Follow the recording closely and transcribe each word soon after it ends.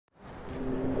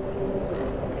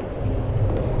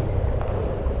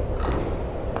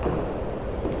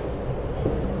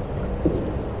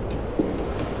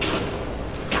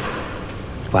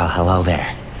Well, hello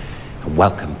there.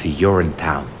 Welcome to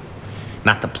Urinetown.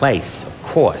 Not the place, of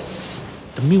course.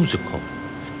 The musical.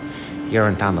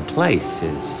 Urinetown, the place,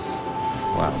 is,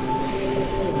 well,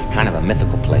 it's kind of a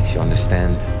mythical place, you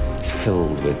understand? It's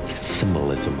filled with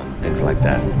symbolism and things like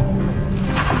that.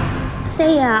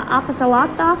 Say, Officer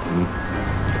Lockstock?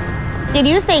 Mm-hmm. Did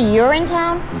you say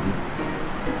Urinetown?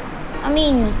 Mm-hmm. I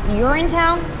mean,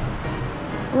 Urinetown?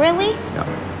 Really? Yeah.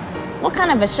 What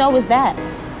kind of a show is that?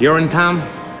 Urinetown?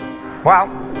 Well,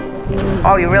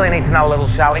 all you really need to know, little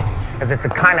Sally, is it's the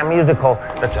kind of musical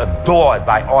that's adored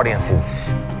by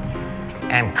audiences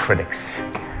and critics.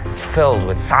 It's filled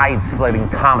with side-splitting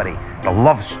comedy. It's a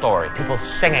love story, people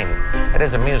singing. It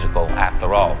is a musical,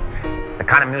 after all. The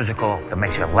kind of musical that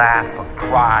makes you laugh or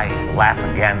cry and laugh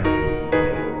again.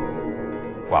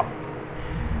 Well,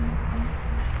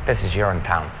 this is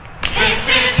Urinetown. This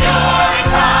is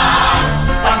Urinetown.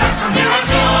 A mess from here is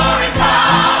Urinetown.